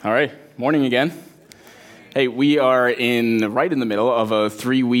All right, morning again. Hey, we are right in the middle of a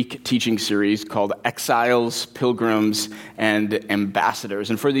 3-week teaching series called Exiles, Pilgrims, and Ambassadors.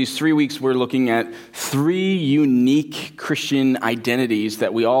 And for these 3 weeks, we're looking at 3 unique Christian identities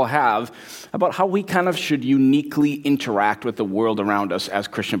that we all have about how we kind of should uniquely interact with the world around us as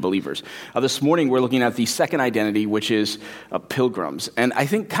Christian believers. This morning, we're looking at the second identity, which is pilgrims. And I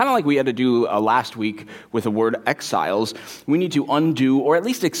think kind of like we had to do last week with the word exiles, we need to undo or at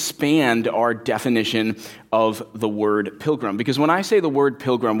least expand our definition of the word pilgrim. Because when I say the word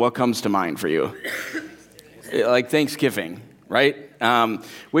pilgrim, what comes to mind for you? Like Thanksgiving, right?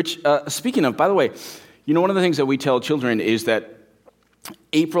 Speaking of, by the way, you know, one of the things that we tell children is that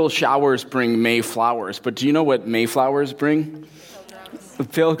April showers bring May flowers. But do you know what May flowers bring?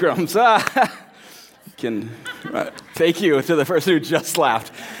 Pilgrims. Thank you to the person who just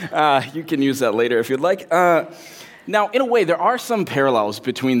laughed. You can use that later if you'd like. Now, in a way, there are some parallels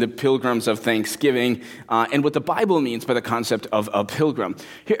between the pilgrims of Thanksgiving and what the Bible means by the concept of a pilgrim.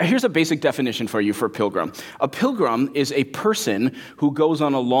 Here's a basic definition for you for pilgrim. A pilgrim is a person who goes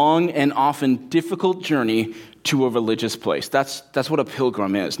on a long and often difficult journey to a religious place. That's what a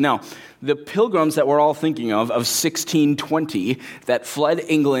pilgrim is. Now, the pilgrims that we're all thinking of 1620, that fled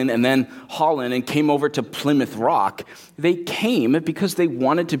England and then Holland and came over to Plymouth Rock, they came because they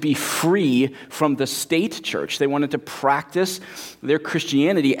wanted to be free from the state church. They wanted to practice their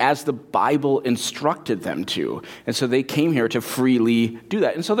Christianity as the Bible instructed them to. And so they came here to freely do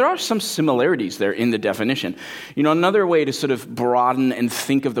that. And so there are some similarities there in the definition. You know, another way to sort of broaden and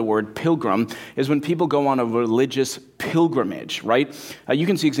think of the word pilgrim is when people go on a religious pilgrimage, right? You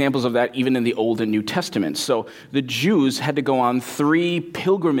can see examples of that even in the Old and New Testaments. So the Jews had to go on 3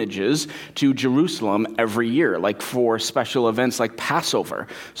 pilgrimages to Jerusalem every year, like for special events like Passover.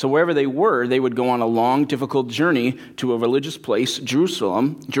 So wherever they were, they would go on a long, difficult journey to a religious place,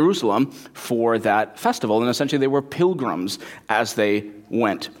 Jerusalem, for that festival. And essentially they were pilgrims as they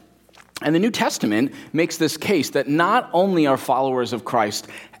went. And the New Testament makes this case that not only are followers of Christ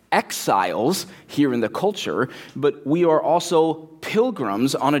exiles here in the culture, but we are also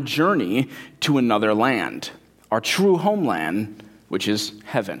pilgrims on a journey to another land, our true homeland, which is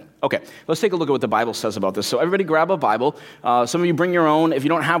heaven. Okay, let's take a look at what the Bible says about this. So everybody grab a Bible. Some of you bring your own. If you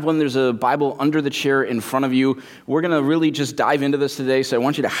don't have one, there's a Bible under the chair in front of you. We're going to really just dive into this today, so I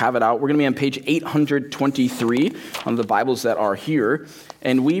want you to have it out. We're going to be on page 823 on the Bibles that are here,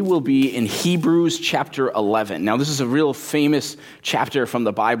 and we will be in Hebrews chapter 11. Now, this is a real famous chapter from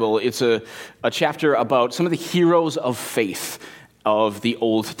the Bible. It's a chapter about some of the heroes of faith of the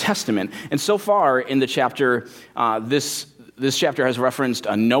Old Testament. And so far in the chapter, this chapter has referenced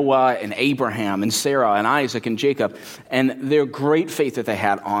Noah and Abraham and Sarah and Isaac and Jacob and their great faith that they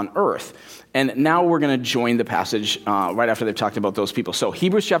had on earth. And now we're going to join the passage right after they've talked about those people. So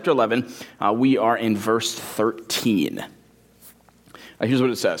Hebrews chapter 11, we are in verse 13. Here's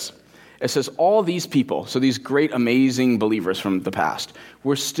what it says. It says, all these people, so these great, amazing believers from the past,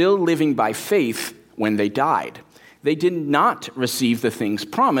 were still living by faith when they died. They did not receive the things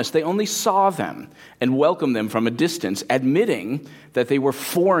promised. They only saw them and welcomed them from a distance, admitting that they were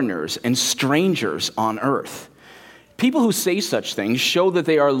foreigners and strangers on earth. People who say such things show that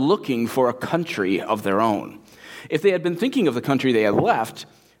they are looking for a country of their own. If they had been thinking of the country they had left,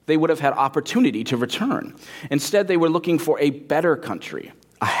 they would have had opportunity to return. Instead, they were looking for a better country,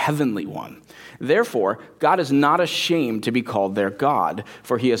 a heavenly one. Therefore, God is not ashamed to be called their God,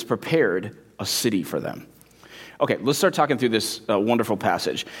 for he has prepared a city for them. Okay, let's start talking through this wonderful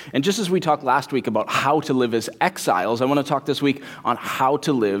passage. And just as we talked last week about how to live as exiles, I want to talk this week on how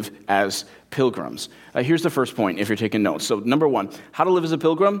to live as pilgrims. Here's the first point if you're taking notes. So number 1, how to live as a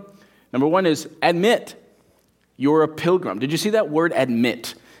pilgrim. Number 1 is admit you're a pilgrim. Did you see that word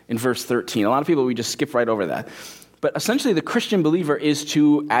admit in verse 13? A lot of people, we just skip right over that. But essentially the Christian believer is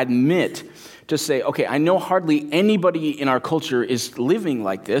to admit, to say, okay, I know hardly anybody in our culture is living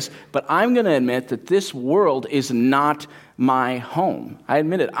like this, but I'm going to admit that this world is not my home. I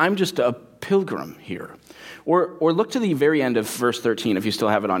admit it. I'm just a pilgrim here. Or look to the very end of verse 13 if you still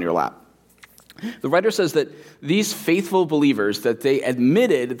have it on your lap. The writer says that these faithful believers, that they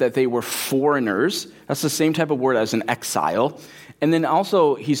admitted that they were foreigners. That's the same type of word as an exile. And then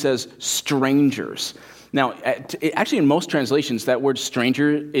also he says strangers. Now, actually in most translations, that word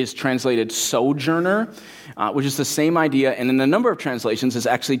stranger is translated sojourner, which is the same idea, and in a number of translations is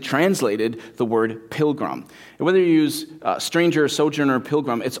actually translated the word pilgrim. And whether you use stranger, sojourner,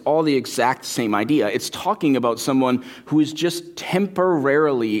 pilgrim, it's all the exact same idea. It's talking about someone who is just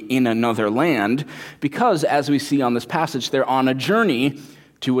temporarily in another land because, as we see on this passage, they're on a journey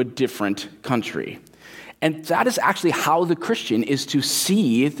to a different country. And that is actually how the Christian is to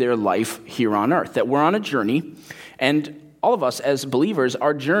see their life here on earth, that we're on a journey, and all of us as believers,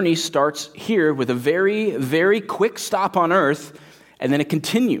 our journey starts here with a very, very quick stop on earth, and then it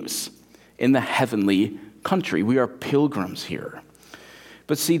continues in the heavenly country. We are pilgrims here.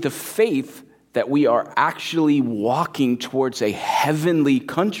 But see, the faith that we are actually walking towards a heavenly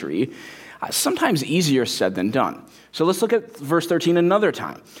country, sometimes easier said than done. So let's look at verse 13 another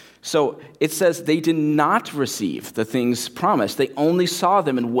time. So it says they did not receive the things promised. They only saw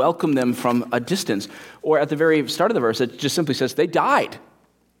them and welcomed them from a distance. Or at the very start of the verse, it just simply says they died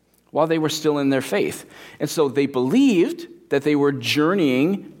while they were still in their faith. And so they believed that they were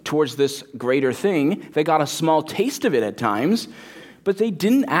journeying towards this greater thing. They got a small taste of it at times, but they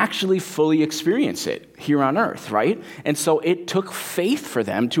didn't actually fully experience it here on earth, right? And so it took faith for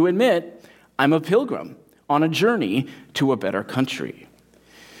them to admit, I'm a pilgrim on a journey to a better country.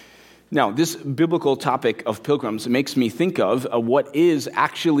 Now, this biblical topic of pilgrims makes me think of what is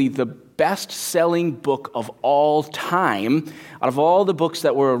actually the best-selling book of all time out of all the books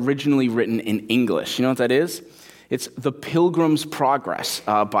that were originally written in English. You know what that is? It's The Pilgrim's Progress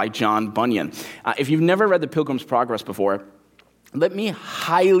by John Bunyan. If you've never read The Pilgrim's Progress before, let me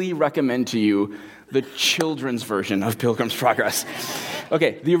highly recommend to you the children's version of Pilgrim's Progress.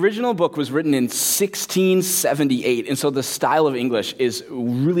 Okay, the original book was written in 1678, and so the style of English is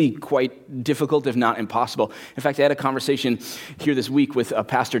really quite difficult, if not impossible. In fact, I had a conversation here this week with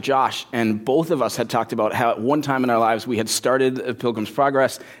Pastor Josh, and both of us had talked about how at one time in our lives we had started Pilgrim's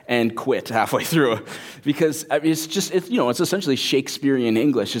Progress and quit halfway through, because it's essentially Shakespearean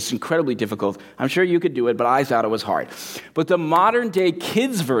English. It's incredibly difficult. I'm sure you could do it, but I thought it was hard. But the modern-day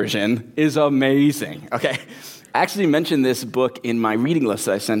kids version is amazing, okay? I actually mentioned this book in my reading list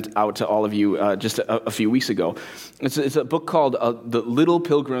that I sent out to all of you just a few weeks ago. It's a book called The Little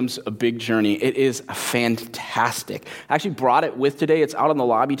Pilgrim's A Big Journey. It is fantastic. I actually brought it with today. It's out on the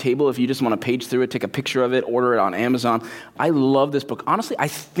lobby table if you just want to page through it, take a picture of it, order it on Amazon. I love this book. Honestly, I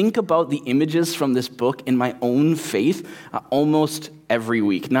think about the images from this book in my own faith almost every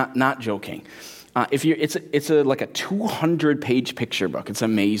week, not joking. It's like a 200-page picture book. It's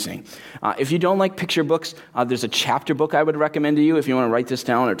amazing. If you don't like picture books, there's a chapter book I would recommend to you if you want to write this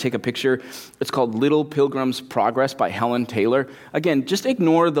down or take a picture. It's called Little Pilgrim's Progress by Helen Taylor. Again, just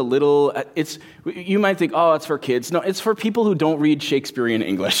ignore the little. You might think, oh, it's for kids. No, it's for people who don't read Shakespearean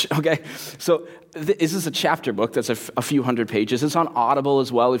English. Okay, so this is a chapter book that's a few hundred pages. It's on Audible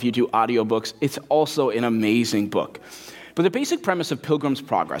as well if you do audiobooks. It's also an amazing book. But the basic premise of Pilgrim's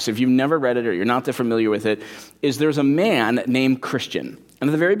Progress, if you've never read it or you're not that familiar with it, is there's a man named Christian. And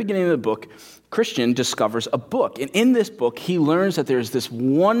at the very beginning of the book, Christian discovers a book. And in this book, he learns that there's this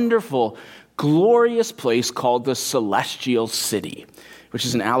wonderful, glorious place called the Celestial City, which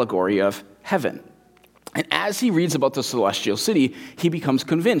is an allegory of heaven. And as he reads about the Celestial City, he becomes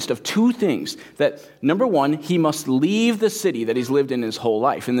convinced of two things. That, number one, he must leave the city that he's lived in his whole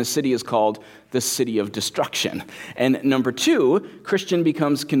life. And the city is called the City of Destruction. And number two, Christian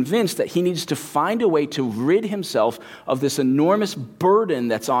becomes convinced that he needs to find a way to rid himself of this enormous burden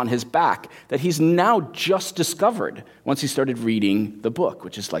that's on his back that he's now just discovered once he started reading the book,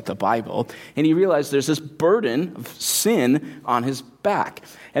 which is like the Bible. And he realized there's this burden of sin on his back.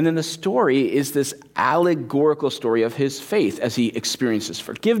 And then the story is this allegorical story of his faith as he experiences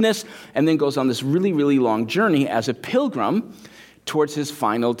forgiveness and then goes on this really, really long journey as a pilgrim towards his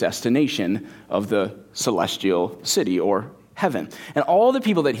final destination of the celestial city or heaven. And all the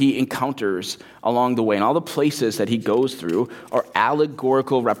people that he encounters along the way and all the places that he goes through are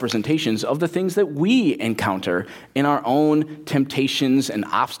allegorical representations of the things that we encounter in our own temptations and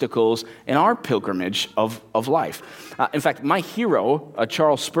obstacles in our pilgrimage of life. In fact, my hero,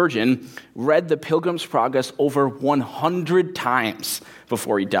 Charles Spurgeon, read The Pilgrim's Progress over 100 times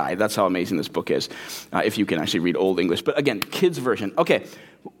before he died. That's how amazing this book is, if you can actually read Old English. But again, kids' version. Okay,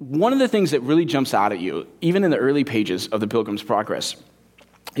 one of the things that really jumps out at you, even in the early pages of The Pilgrim's Progress,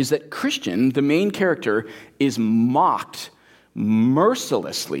 is that Christian, the main character, is mocked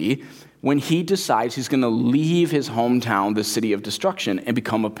mercilessly when he decides he's going to leave his hometown, the City of Destruction, and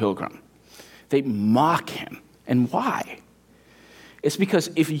become a pilgrim. They mock him. And why? It's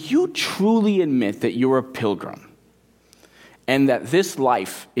because if you truly admit that you're a pilgrim and that this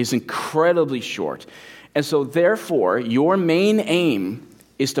life is incredibly short, and so therefore your main aim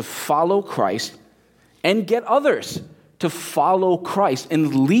is to follow Christ and get others to follow Christ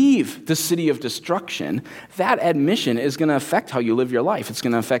and leave the city of destruction, that admission is going to affect how you live your life. It's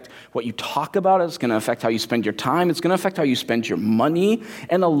going to affect what you talk about. It's going to affect how you spend your time. It's going to affect how you spend your money.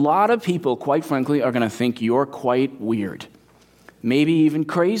 And a lot of people, quite frankly, are going to think you're quite weird, maybe even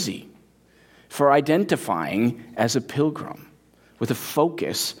crazy, for identifying as a pilgrim with a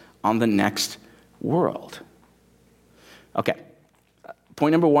focus on the next world. Okay,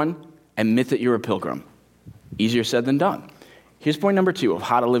 point number one, admit that you're a pilgrim. Easier said than done. Here's point number two of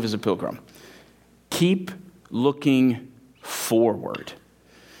how to live as a pilgrim. Keep looking forward.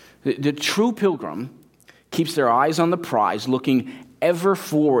 The true pilgrim keeps their eyes on the prize, looking ever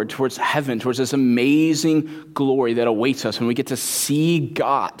forward towards heaven, towards this amazing glory that awaits us when we get to see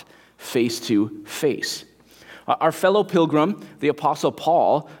God face to face. Our fellow pilgrim, the Apostle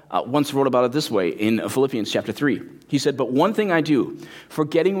Paul, once wrote about it this way in Philippians chapter 3. He said, "But one thing I do,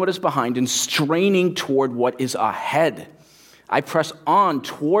 forgetting what is behind and straining toward what is ahead, I press on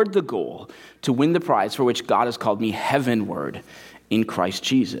toward the goal to win the prize for which God has called me heavenward in Christ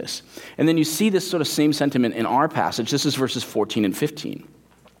Jesus." And then you see this sort of same sentiment in our passage. This is verses 14 and 15.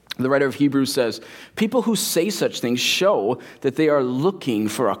 The writer of Hebrews says, "People who say such things show that they are looking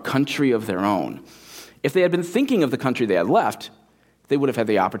for a country of their own. If they had been thinking of the country they had left, they would have had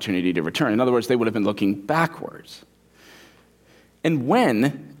the opportunity to return." In other words, they would have been looking backwards. And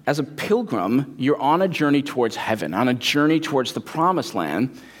when, as a pilgrim, you're on a journey towards heaven, on a journey towards the promised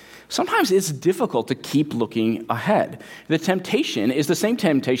land, sometimes it's difficult to keep looking ahead. The temptation is the same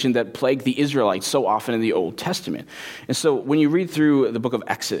temptation that plagued the Israelites so often in the Old Testament. And so when you read through the book of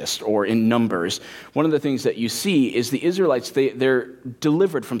Exodus or in Numbers, one of the things that you see is the Israelites, they're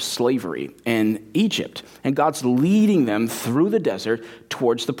delivered from slavery in Egypt. And God's leading them through the desert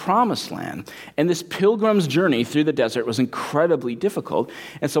towards the promised land. And this pilgrim's journey through the desert was incredibly difficult.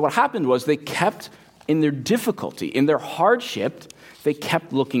 And so what happened was they kept, in their difficulty, in their hardship, they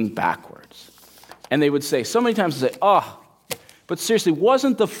kept looking backwards. And they would say, so many times, they say, "Oh, but seriously,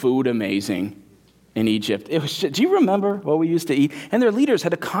 wasn't the food amazing in Egypt? Do you remember what we used to eat?" And their leaders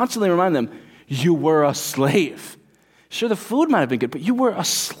had to constantly remind them, "You were a slave. Sure, the food might have been good, but you were a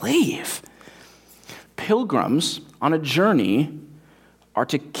slave." Pilgrims on a journey are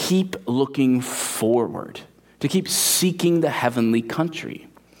to keep looking forward, to keep seeking the heavenly country.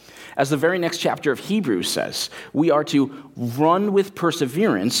 As the very next chapter of Hebrews says, we are to run with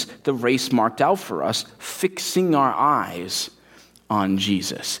perseverance the race marked out for us, fixing our eyes on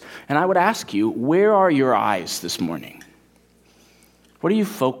Jesus. And I would ask you, where are your eyes this morning? What are you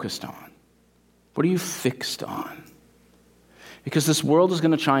focused on? What are you fixed on? Because this world is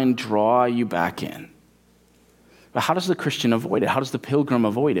going to try and draw you back in. But how does the Christian avoid it? How does the pilgrim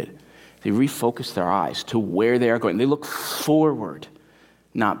avoid it? They refocus their eyes to where they are going. They look forward,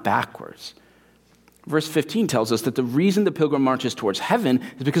 not backwards. Verse 15 tells us that the reason the pilgrim marches towards heaven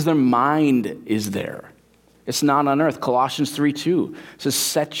is because their mind is there. It's not on earth. Colossians 3:2 says,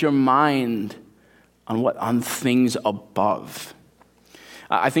 "Set your mind on what? On things above."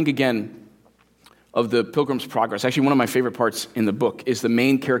 I think again of the Pilgrim's Progress. Actually, one of my favorite parts in the book is the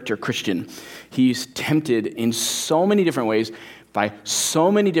main character, Christian. He's tempted in so many different ways by so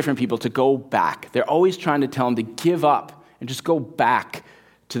many different people to go back. They're always trying to tell him to give up and just go back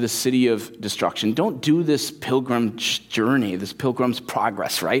to the city of destruction. Don't do this pilgrim journey, this Pilgrim's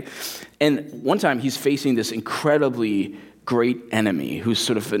Progress, right? And one time he's facing this incredibly great enemy who's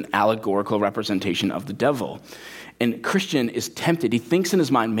sort of an allegorical representation of the devil. And Christian is tempted. He thinks in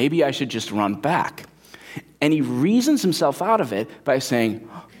his mind, maybe I should just run back. And he reasons himself out of it by saying,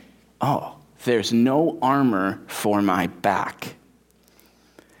 "Oh, there's no armor for my back."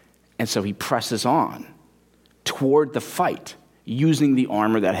 And so he presses on toward the fight, using the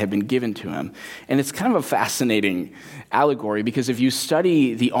armor that had been given to him. And it's kind of a fascinating allegory because if you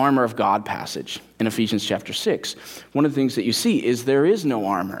study the armor of God passage in Ephesians chapter 6, one of the things that you see is there is no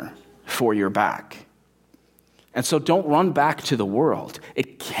armor for your back. And so don't run back to the world.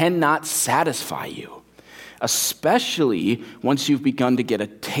 It cannot satisfy you, especially once you've begun to get a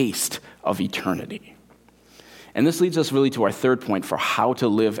taste of eternity. And this leads us really to our third point for how to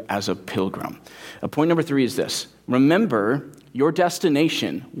live as a pilgrim. Point number 3 is this. Remember, your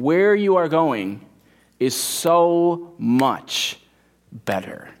destination, where you are going, is so much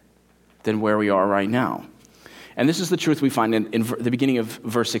better than where we are right now. And this is the truth we find in the beginning of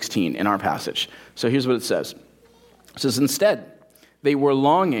verse 16 in our passage. So here's what it says. It says, "Instead, they were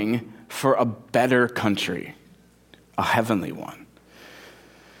longing for a better country, a heavenly one."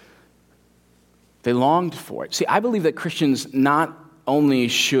 They longed for it. See, I believe that Christians not only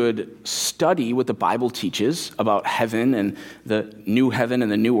should study what the Bible teaches about heaven and the new heaven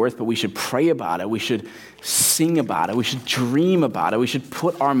and the new earth, but we should pray about it. We should sing about it. We should dream about it. We should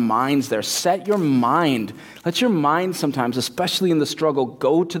put our minds there. Set your mind. Let your mind sometimes, especially in the struggle,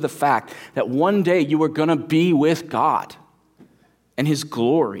 go to the fact that one day you are going to be with God and His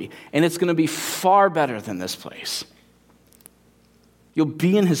glory, and it's going to be far better than this place. You'll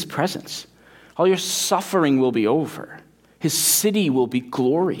be in His presence. All your suffering will be over. His city will be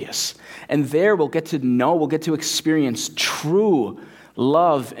glorious. And there we'll get to experience true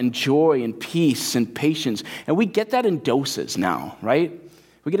love and joy and peace and patience. And we get that in doses now, right?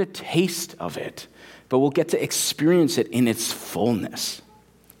 We get a taste of it, but we'll get to experience it in its fullness.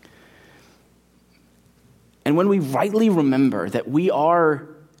 And when we rightly remember that we are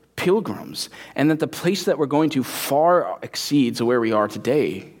pilgrims and that the place that we're going to far exceeds where we are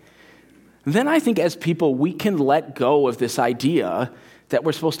today, then I think as people we can let go of this idea that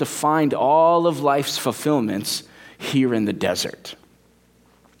we're supposed to find all of life's fulfillments here in the desert.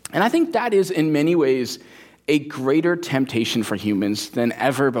 And I think that is in many ways a greater temptation for humans than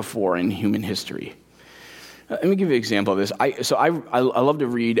ever before in human history. Let me give you an example of this. I love to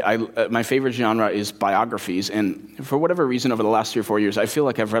read. My favorite genre is biographies, and for whatever reason, over the last 3 or 4 years, I feel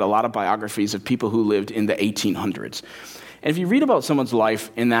like I've read a lot of biographies of people who lived in the 1800s. And if you read about someone's life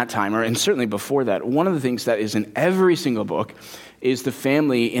in that time, and certainly before that, one of the things that is in every single book is the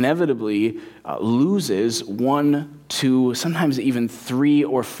family inevitably loses 1, 2, sometimes even 3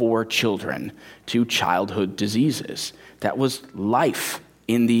 or 4 children to childhood diseases. That was life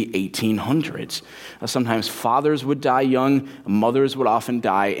in the 1800s. Sometimes fathers would die young, mothers would often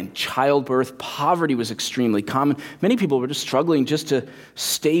die in childbirth. Poverty was extremely common. Many people were just struggling just to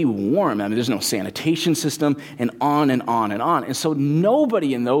stay warm. I mean, there's no sanitation system, and on and on and on. And so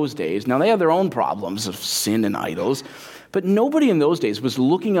nobody in those days, now they have their own problems of sin and idols, but nobody in those days was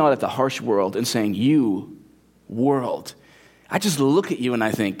looking out at the harsh world and saying, "You, world." I just look at you and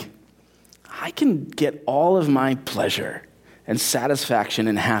I think, I can get all of my pleasure and satisfaction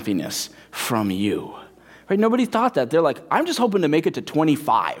and happiness from you. Right? Nobody thought that. They're like, I'm just hoping to make it to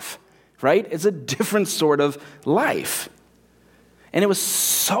 25. Right? It's a different sort of life. And it was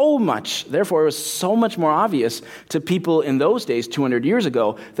so much more obvious to people in those days, 200 years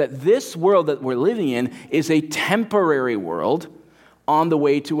ago, that this world that we're living in is a temporary world on the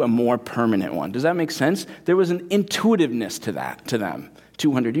way to a more permanent one. Does that make sense? There was an intuitiveness to that, to them,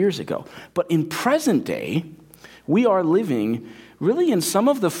 200 years ago. But in present day, we are living really in some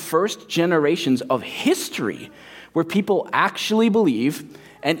of the first generations of history where people actually believe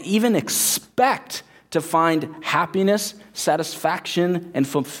and even expect to find happiness, satisfaction, and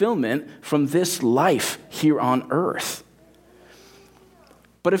fulfillment from this life here on earth.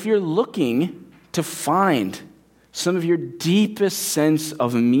 But if you're looking to find some of your deepest sense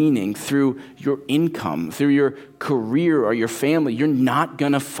of meaning through your income, through your career or your family, you're not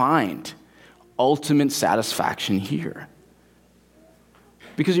going to find ultimate satisfaction here.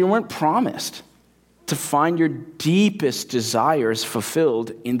 Because you weren't promised to find your deepest desires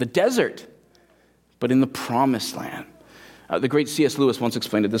fulfilled in the desert, but in the promised land. The great C.S. Lewis once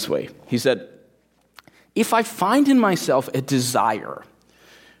explained it this way. He said, "If I find in myself a desire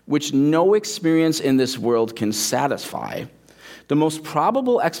which no experience in this world can satisfy, the most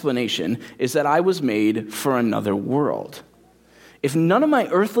probable explanation is that I was made for another world. If none of my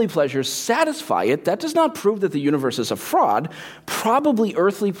earthly pleasures satisfy it, that does not prove that the universe is a fraud. Probably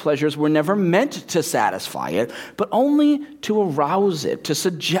earthly pleasures were never meant to satisfy it, but only to arouse it, to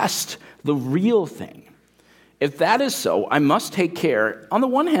suggest the real thing. If that is so, I must take care, on the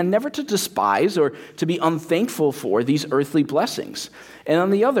one hand, never to despise or to be unthankful for these earthly blessings, and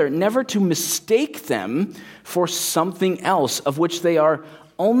on the other, never to mistake them for something else of which they are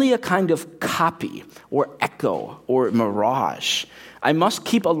only a kind of copy or echo or mirage. I must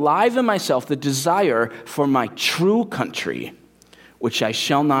keep alive in myself the desire for my true country, which I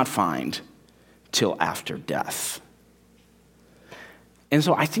shall not find till after death." And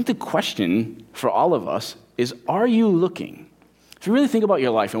so I think the question for all of us is, are you looking? If you really think about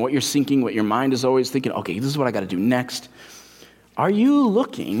your life and what you're thinking, what your mind is always thinking, okay, this is what I got to do next. Are you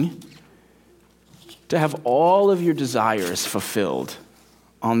looking to have all of your desires fulfilled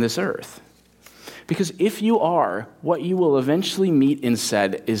on this earth? Because if you are, what you will eventually meet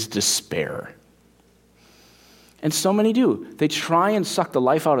instead is despair. And so many do. They try and suck the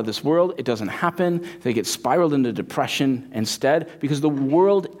life out of this world. It doesn't happen. They get spiraled into depression instead because the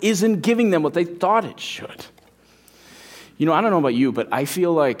world isn't giving them what they thought it should. You know, I don't know about you, but I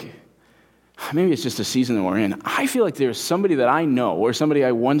feel like, maybe it's just a season that we're in, I feel like there's somebody that I know or somebody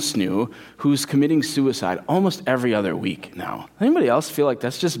I once knew who's committing suicide almost every other week now. Anybody else feel like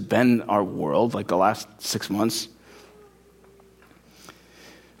that's just been our world like the last 6 months?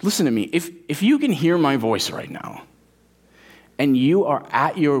 Listen to me. If you can hear my voice right now and you are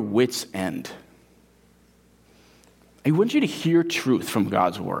at your wit's end, I want you to hear truth from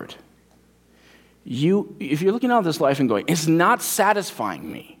God's word. If you're looking at this life and going, it's not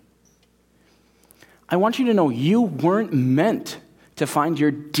satisfying me, I want you to know you weren't meant to find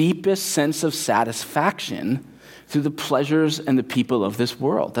your deepest sense of satisfaction through the pleasures and the people of this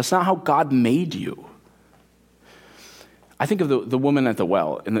world. That's not how God made you. I think of the woman at the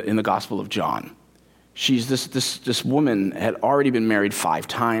well in the Gospel of John. She's this woman had already been married 5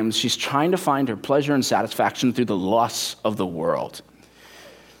 times. She's trying to find her pleasure and satisfaction through the lusts of the world.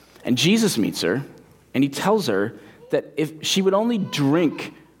 And Jesus meets her, and he tells her that if she would only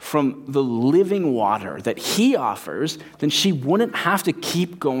drink from the living water that he offers, then she wouldn't have to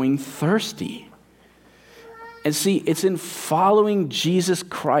keep going thirsty. And see, it's in following Jesus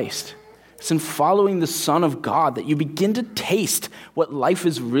Christ, it's in following the Son of God that you begin to taste what life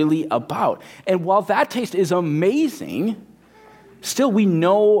is really about. And while that taste is amazing, still we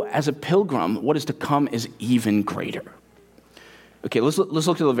know as a pilgrim what is to come is even greater. Okay, let's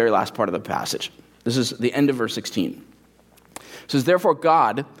look to the very last part of the passage. This is the end of verse 16. It says, therefore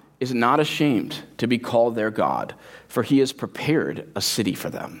God is not ashamed to be called their God, for he has prepared a city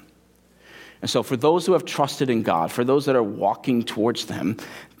for them. And so for those who have trusted in God, for those that are walking towards them,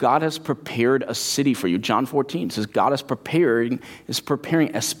 God has prepared a city for you. John 14 says God is preparing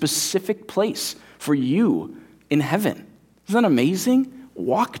a specific place for you in heaven. Isn't that amazing?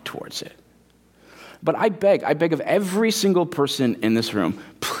 Walk towards it. But I beg of every single person in this room,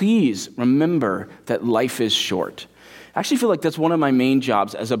 please remember that life is short. I actually feel like that's one of my main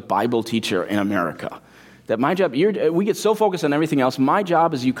jobs as a Bible teacher in America. That my job, we get so focused on everything else. My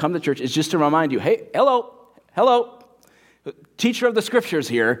job as you come to church is just to remind you, hey, hello, teacher of the scriptures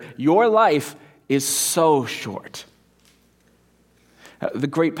here, your life is so short. The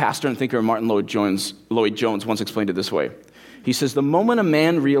great pastor and thinker Martin Lloyd-Jones once explained it this way. He says, the moment a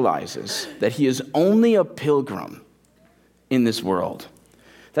man realizes that he is only a pilgrim in this world,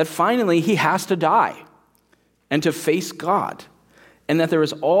 that finally he has to die and to face God, and that there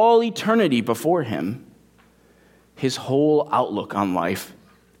is all eternity before him, his whole outlook on life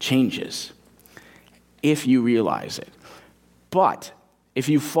changes, if you realize it. But if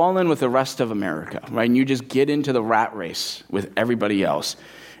you fall in with the rest of America, right, and you just get into the rat race with everybody else,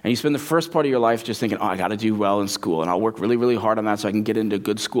 and you spend the first part of your life just thinking, I got to do well in school, and I'll work really, really hard on that so I can get into a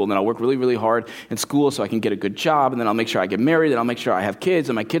good school, and then I'll work really, really hard in school so I can get a good job, and then I'll make sure I get married, and I'll make sure I have kids,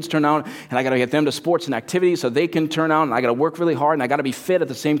 and my kids turn out, and I got to get them to sports and activities so they can turn out, and I got to work really hard, and I got to be fit at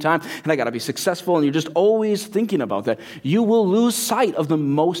the same time, and I got to be successful, and you're just always thinking about that. You will lose sight of the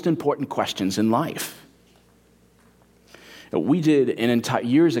most important questions in life. We did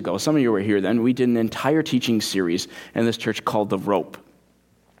years ago, some of you were here then, we did an entire teaching series in this church called The Rope.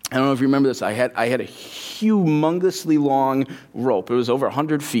 I don't know if you remember this. I had a humongously long rope. It was over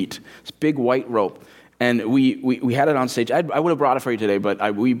 100 feet. It's a big white rope. And we had it on stage. I would have brought it for you today, but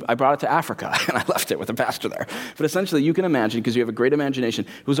I brought it to Africa, and I left it with the pastor there. But essentially, you can imagine, because you have a great imagination,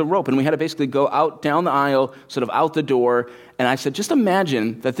 it was a rope, and we had to basically go out, down the aisle, sort of out the door, and I said, just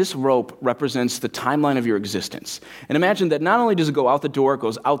imagine that this rope represents the timeline of your existence. And imagine that not only does it go out the door, it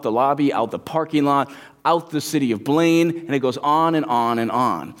goes out the lobby, out the parking lot, out the city of Blaine, and it goes on and on and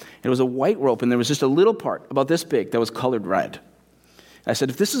on. It was a white rope, and there was just a little part about this big that was colored red. I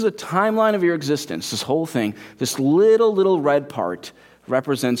said, if this is a timeline of your existence, this whole thing, this little red part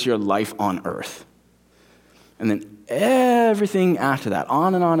represents your life on earth. And then everything after that,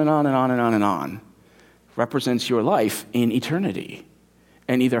 on and on and on and on and on and on, represents your life in eternity,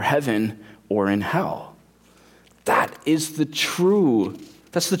 in either heaven or in hell. That's the truth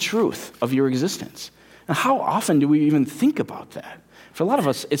of your existence. Now, how often do we even think about that? For a lot of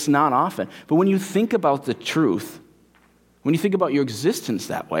us, it's not often. But when you think about the truth, when you think about your existence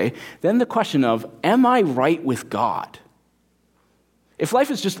that way, then the question of, am I right with God? If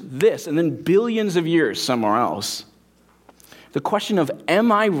life is just this and then billions of years somewhere else, the question of,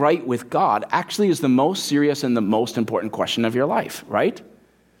 am I right with God, actually is the most serious and the most important question of your life, right?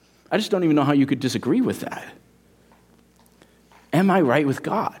 I just don't even know how you could disagree with that. Am I right with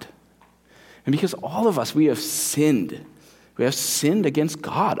God? And because all of us, we have sinned. We have sinned against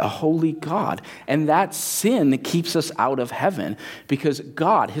God, a holy God. And that sin keeps us out of heaven because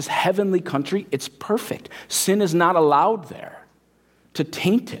God, his heavenly country, it's perfect. Sin is not allowed there to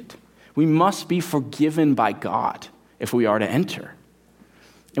taint it. We must be forgiven by God if we are to enter.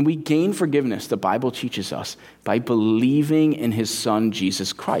 And we gain forgiveness, the Bible teaches us, by believing in his Son,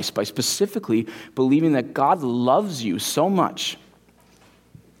 Jesus Christ, by specifically believing that God loves you so much,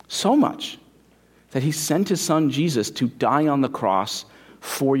 that he sent his Son, Jesus, to die on the cross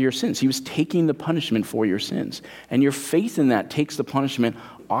for your sins. He was taking the punishment for your sins. And your faith in that takes the punishment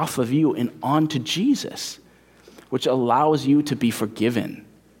off of you and onto Jesus, which allows you to be forgiven,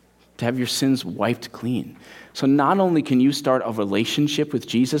 to have your sins wiped clean. So not only can you start a relationship with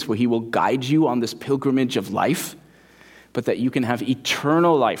Jesus where he will guide you on this pilgrimage of life, but that you can have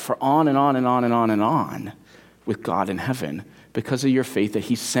eternal life for on and on and on and on and on with God in heaven because of your faith that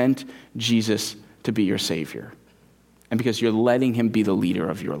he sent Jesus to be your Savior and because you're letting him be the leader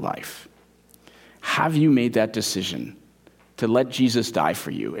of your life. Have you made that decision to let Jesus die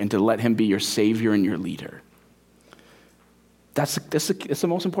for you and to let him be your Savior and your leader? That's the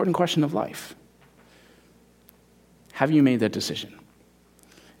most important question of life. Have you made that decision?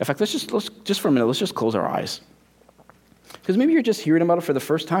 In fact, let's just for a minute, let's just close our eyes. Because maybe you're just hearing about it for the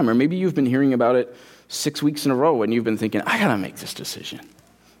first time, or maybe you've been hearing about it 6 weeks in a row and you've been thinking, I gotta make this decision.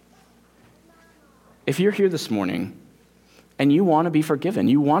 If you're here this morning and you want to be forgiven,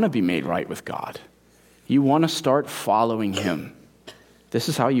 you want to be made right with God, you want to start following him, this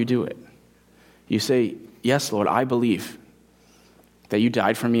is how you do it. You say, yes, Lord, I believe that you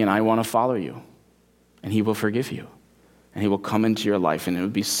died for me and I want to follow you. And he will forgive you. And he will come into your life and it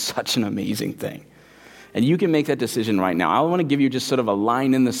would be such an amazing thing. And you can make that decision right now. I want to give you just sort of a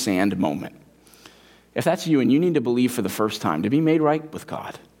line in the sand moment. If that's you and you need to believe for the first time, to be made right with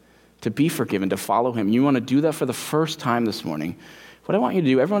God, to be forgiven, to follow him, you want to do that for the first time this morning, what I want you to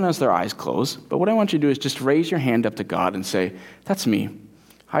do, everyone has their eyes closed, but what I want you to do is just raise your hand up to God and say, that's me.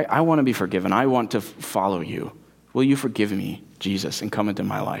 I want to be forgiven. I want to follow you. Will you forgive me, Jesus, and come into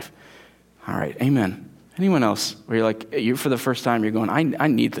my life? All right, amen. Anyone else where you're like, you for the first time, you're going, I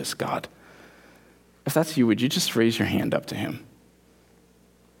need this, God. If that's you, would you just raise your hand up to him?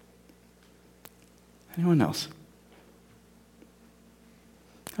 Anyone else?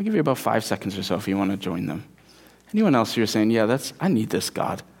 I'll give you about 5 seconds or so if you want to join them. Anyone else who are saying, yeah, I need this,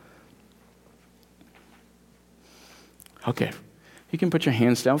 God? Okay. You can put your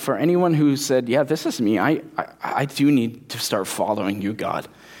hands down. For anyone who said, yeah, this is me. I do need to start following you, God.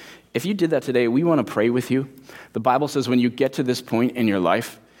 If you did that today, we want to pray with you. The Bible says when you get to this point in your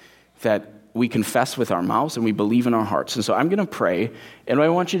life that we confess with our mouths and we believe in our hearts. And so I'm going to pray, and what I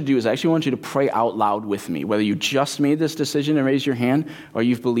want you to do is I actually want you to pray out loud with me, whether you just made this decision and raise your hand or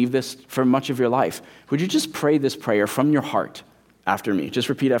you've believed this for much of your life. Would you just pray this prayer from your heart after me? Just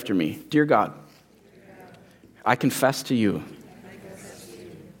repeat after me. Dear God, I confess to you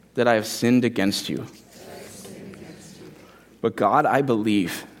that I have sinned against you. But God, I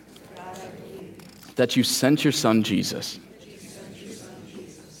believe that you sent your son Jesus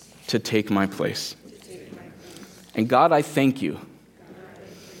to take my place. And God, I thank you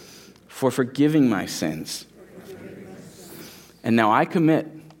for forgiving my sins. And now I commit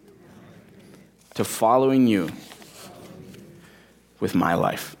to following you with my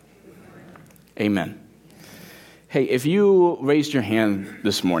life. Amen. Hey, if you raised your hand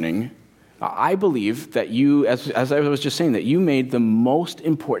this morning, I believe that you, as I was just saying, that you made the most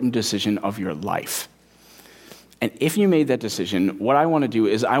important decision of your life. And if you made that decision, what I want to do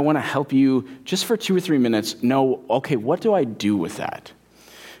is I want to help you just for 2 or 3 minutes know, okay, what do I do with that?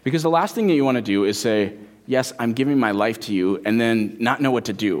 Because the last thing that you want to do is say, yes, I'm giving my life to you, and then not know what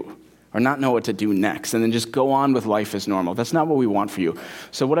to do, or not know what to do next, and then just go on with life as normal. That's not what we want for you.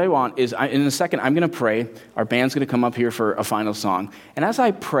 So what I want is, in a second, I'm going to pray. Our band's going to come up here for a final song. And as I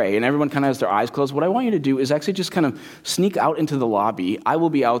pray, and everyone kind of has their eyes closed, what I want you to do is actually just kind of sneak out into the lobby. I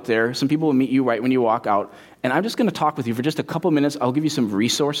will be out there. Some people will meet you right when you walk out. And I'm just going to talk with you for just a couple minutes. I'll give you some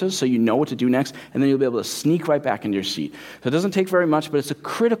resources so you know what to do next, and then you'll be able to sneak right back into your seat. So it doesn't take very much, but it's a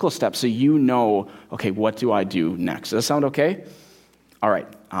critical step so you know, okay, what do I do next? Does that sound okay? All right,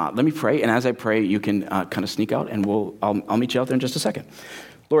 let me pray, and as I pray, you can kind of sneak out, and I'll meet you out there in just a second.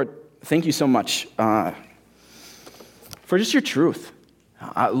 Lord, thank you so much for just your truth.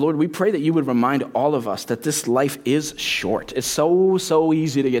 Lord, we pray that you would remind all of us that this life is short. It's so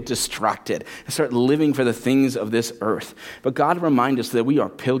easy to get distracted and start living for the things of this earth. But God, remind us that we are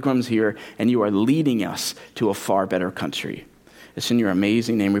pilgrims here, and you are leading us to a far better country. It's in your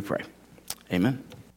amazing name we pray. Amen.